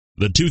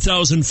The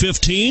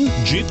 2015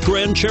 Jeep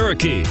Grand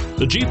Cherokee.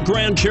 The Jeep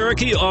Grand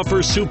Cherokee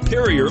offers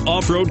superior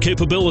off-road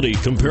capability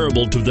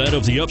comparable to that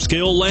of the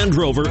upscale Land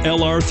Rover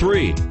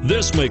LR3.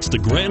 This makes the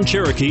Grand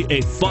Cherokee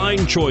a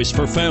fine choice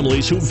for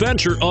families who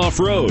venture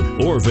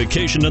off-road or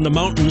vacation in the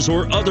mountains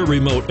or other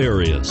remote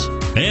areas,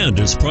 and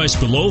is priced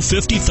below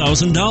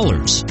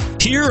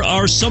 $50,000. Here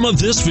are some of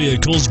this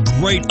vehicle's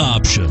great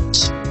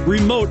options: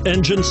 remote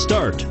engine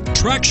start,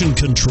 traction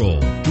control,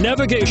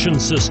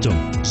 navigation system,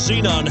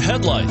 xenon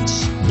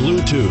headlights,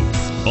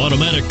 Bluetooth,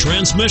 automatic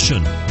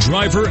transmission,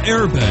 driver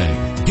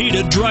airbag,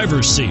 heated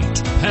driver's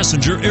seat,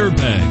 passenger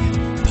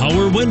airbag,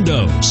 power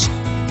windows.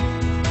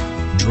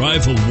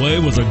 Drive away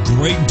with a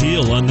great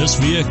deal on this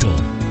vehicle.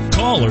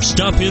 Call or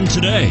stop in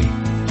today.